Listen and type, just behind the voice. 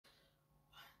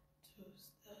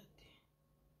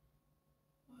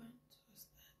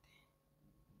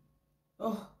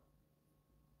Oh.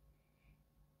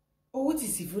 Oh, what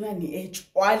is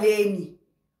Echwaleni?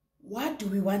 What do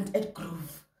we want at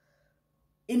Grove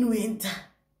in winter?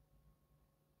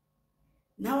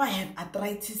 Now I have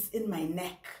arthritis in my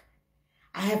neck.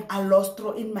 I have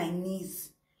alostro in my knees.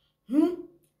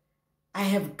 I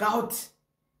have gout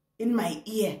in my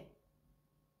ear.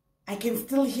 I can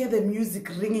still hear the music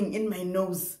ringing in my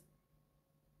nose.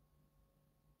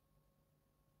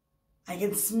 I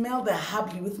can smell the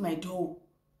habli with my toe.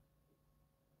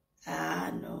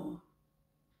 Ah, no.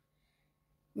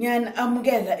 Nyan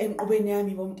amukela enqubeni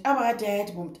yami bomuntu abaka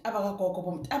dad bomuntu abaka gogo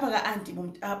bomuntu abaka auntie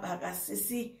bomuntu abaka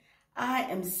sisi. I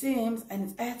am Sims and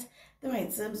it's at the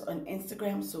right Sims on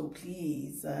Instagram, so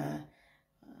please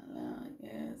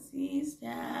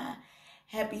sister.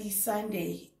 Happy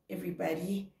Sunday,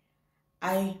 everybody.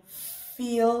 I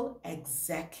feel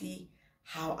exactly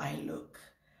how I look,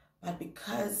 but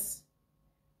because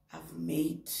I've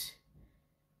made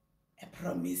a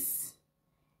promise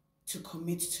to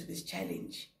commit to this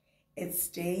challenge. It's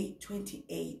day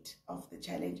 28 of the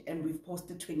challenge and we've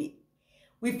posted 30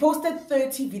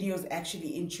 videos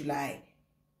actually in July.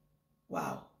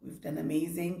 Wow, we've done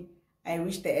amazing. I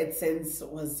wish the AdSense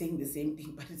was saying the same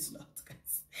thing, but it's not,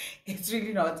 guys. It's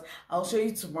really not. I'll show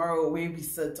you tomorrow where we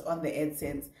sit on the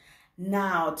AdSense.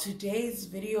 Now, today's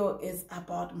video is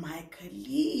about my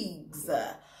colleagues.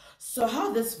 So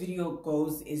how this video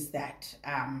goes is that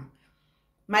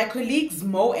my colleagues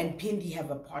Mo and Pindi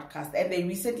have a podcast, and they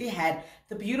recently had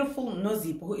the beautiful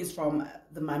Nozipo, who is from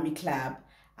the Mummy Club,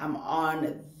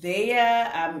 on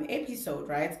their episode,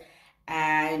 right?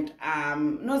 And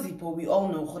Nozipo, we all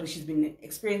know she's been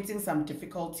experiencing some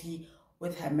difficulty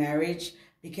with her marriage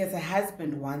because her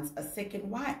husband wants a second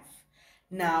wife.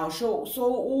 Now, so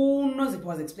Nozipo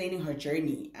was explaining her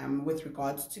journey with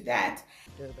regards to that.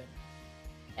 Durban.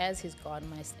 As he's gone,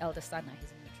 my eldest son,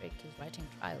 he's in matric, he's writing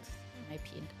trials in my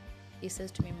pinned. He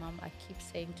says to me, Mom, I keep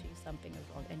saying to you something is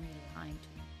wrong and you're lying to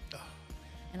me. Oh.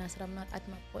 And I said, I'm not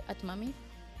at Mommy.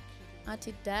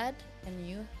 Auntie, Dad and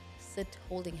you sit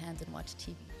holding hands and watch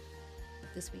TV.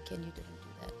 But this weekend you didn't do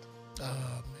that. Oh,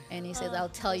 man. And he says, I'll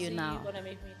tell you now. You're gonna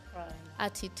make me cry.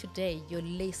 Auntie, today your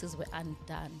laces were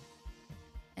undone.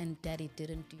 And Daddy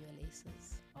didn't do your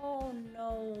laces. Oh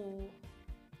no.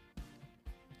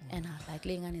 And I was like,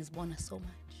 Lingan is born so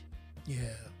much.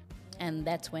 Yeah. And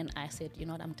that's when I said, you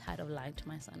know what, I'm tired of lying to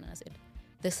my son. And I said,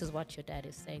 this is what your dad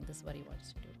is saying. This is what he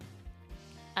wants to do.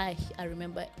 I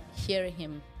remember hearing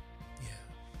him.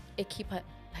 Yeah. Keep like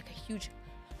a huge,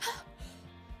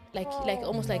 like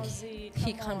almost like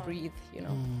he can't breathe, you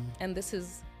know. And this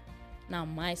is now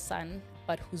my son,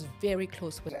 but who's very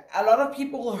close with. A lot of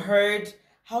people heard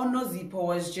how Nozipo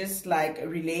was just like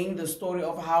relaying the story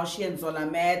of how she and Zola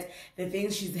met, the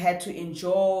things she's had to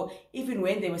endure, even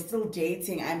when they were still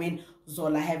dating. I mean,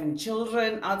 Zola having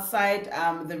children outside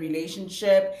the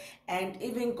relationship, and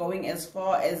even going as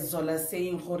far as Zola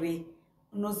saying, Hori,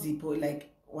 Nozipo, like,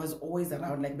 was always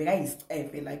around, like,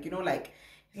 like, you know, like,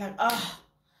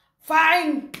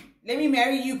 fine, let me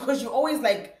marry you, because you're always,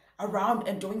 like, around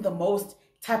and doing the most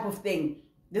type of thing.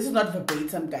 This is not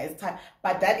verbatim, guys,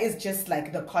 but that is just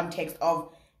like the context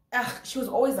of, she was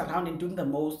always around and doing the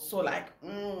most. So like,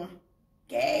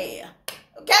 okay,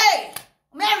 I'll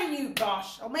marry you,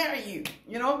 gosh, I'll marry you,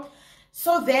 you know?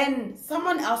 So then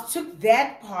someone else took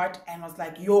that part and was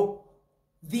like, yo,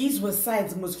 these were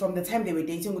signs from the time they were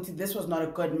dating, this was not a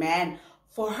good man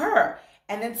for her.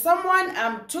 And then someone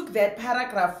took that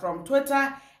paragraph from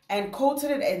Twitter and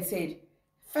quoted it and said,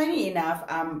 funny enough,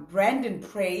 Brenden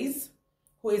Praise,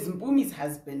 who is Mpoomy's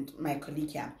husband, my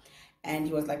colleague here, and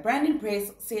he was like, Brenden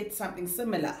Praise said something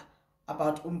similar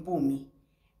about Mpoomy,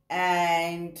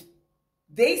 and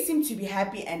they seem to be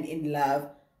happy and in love.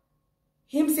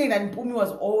 Him saying that Mpoomy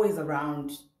was always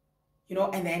around, you know,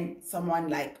 and then someone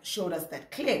like showed us that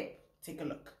clip. Take a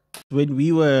look. When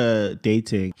we were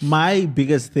dating, my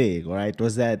biggest thing, right,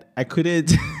 was that I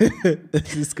couldn't,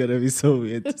 this is gonna be so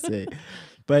weird to say,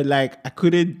 but like I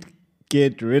couldn't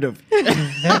get rid of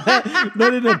it.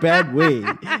 Not in a bad way.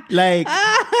 Like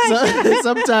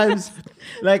sometimes,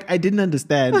 like I didn't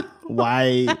understand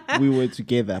why we were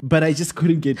together, but I just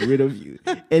couldn't get rid of you.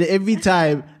 And every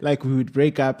time, like we would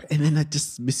break up, and then I'd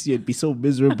just miss you and be so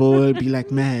miserable and be like,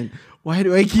 man, why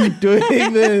do I keep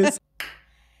doing this?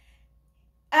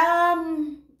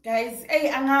 Guys,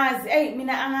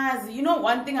 angazi, you know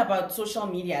one thing about social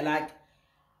media, like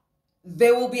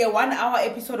there will be a 1 hour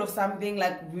episode of something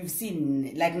like we've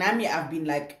seen, like Nami, I've been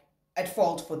like at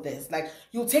fault for this. Like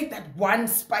you'll take that one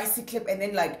spicy clip and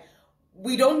then like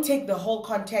we don't take the whole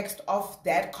context of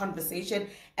that conversation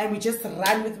and we just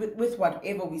run with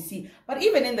whatever we see. But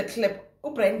even in the clip,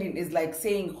 Brenden is like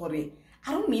saying, Hore,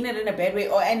 I don't mean it in a bad way.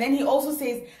 And then he also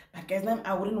says, but guys,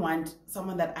 I wouldn't want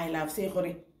someone that I love. Say,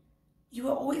 Hore, you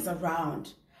were always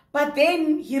around. But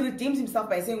then he redeems himself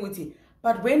by saying, Uti,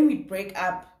 but when we break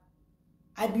up,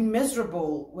 I'd be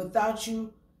miserable without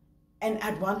you and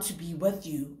I'd want to be with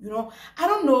you. You know, I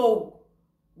don't know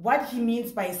what he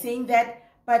means by saying that,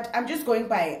 but I'm just going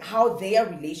by how their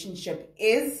relationship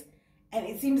is. And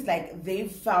it seems like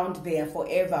they've found their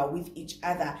forever with each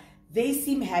other. They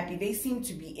seem happy. They seem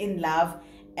to be in love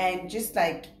and just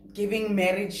like giving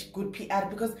marriage good PR,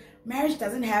 because marriage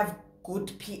doesn't have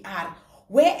good PR.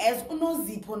 Whereas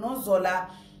Unozipho Nozola,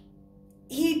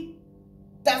 he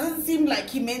doesn't seem like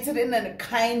he meant it in a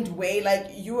kind way. Like,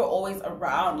 you were always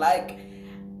around. Like,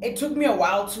 it took me a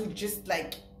while to just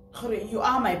like, you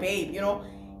are my babe, you know,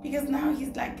 because now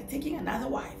he's like taking another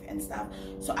wife and stuff.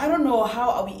 So I don't know, how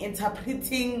are we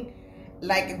interpreting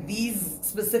like these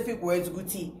specific words,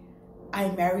 Guti? I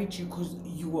married you because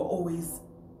you were always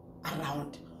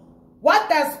around. What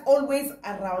does always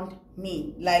around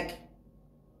mean? Like,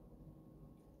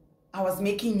 I was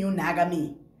making you naga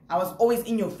me. I was always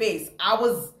in your face. I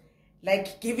was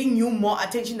like giving you more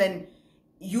attention than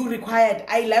you required.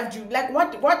 I loved you. Like,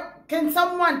 what can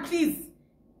someone please?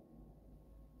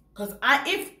 Because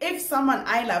if someone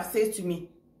I love says to me,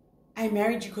 I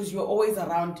married you because you're always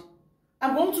around,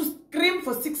 I'm going to scream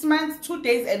for 6 months, 2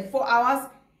 days and 4 hours.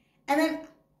 And then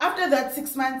after that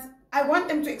 6 months, I want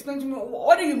them to explain to me,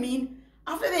 what do you mean?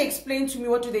 After they explain to me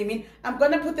what do they mean, I'm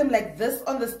going to put them like this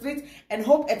on the street and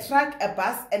hope a truck, a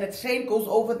bus and a train goes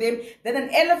over them. Then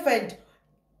an elephant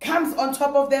comes on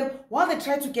top of them while they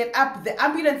try to get up. The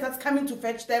ambulance that's coming to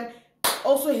fetch them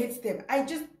also hits them.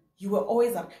 You were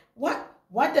always around.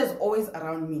 What does always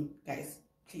around mean, guys?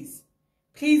 Please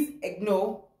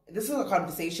ignore. This is a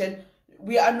conversation.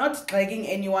 We are not dragging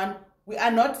anyone. We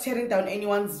are not tearing down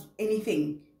anyone's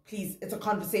anything. Please, it's a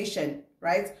conversation,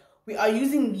 right? We are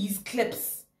using these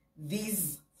clips,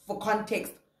 for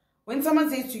context. When someone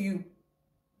says to you,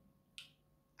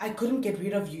 I couldn't get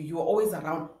rid of you, you were always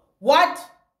around. What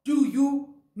do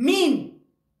you mean?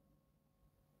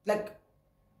 Like,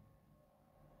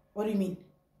 what do you mean?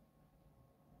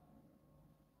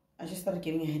 I just started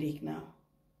getting a headache now.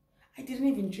 I didn't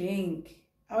even drink.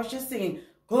 I was just singing,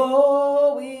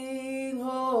 going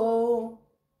home.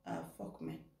 Fuck,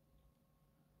 man.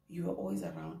 You were always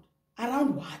around.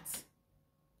 Around what?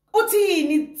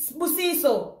 Uthini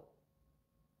Busiso.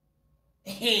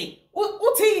 Hey,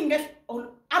 uthini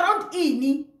around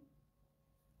ini.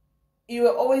 You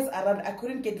were always around. I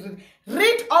couldn't get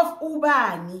rid of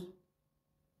Ubani.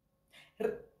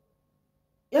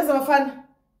 Yes, my fan.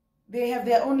 They have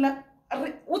their own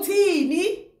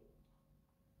uthini.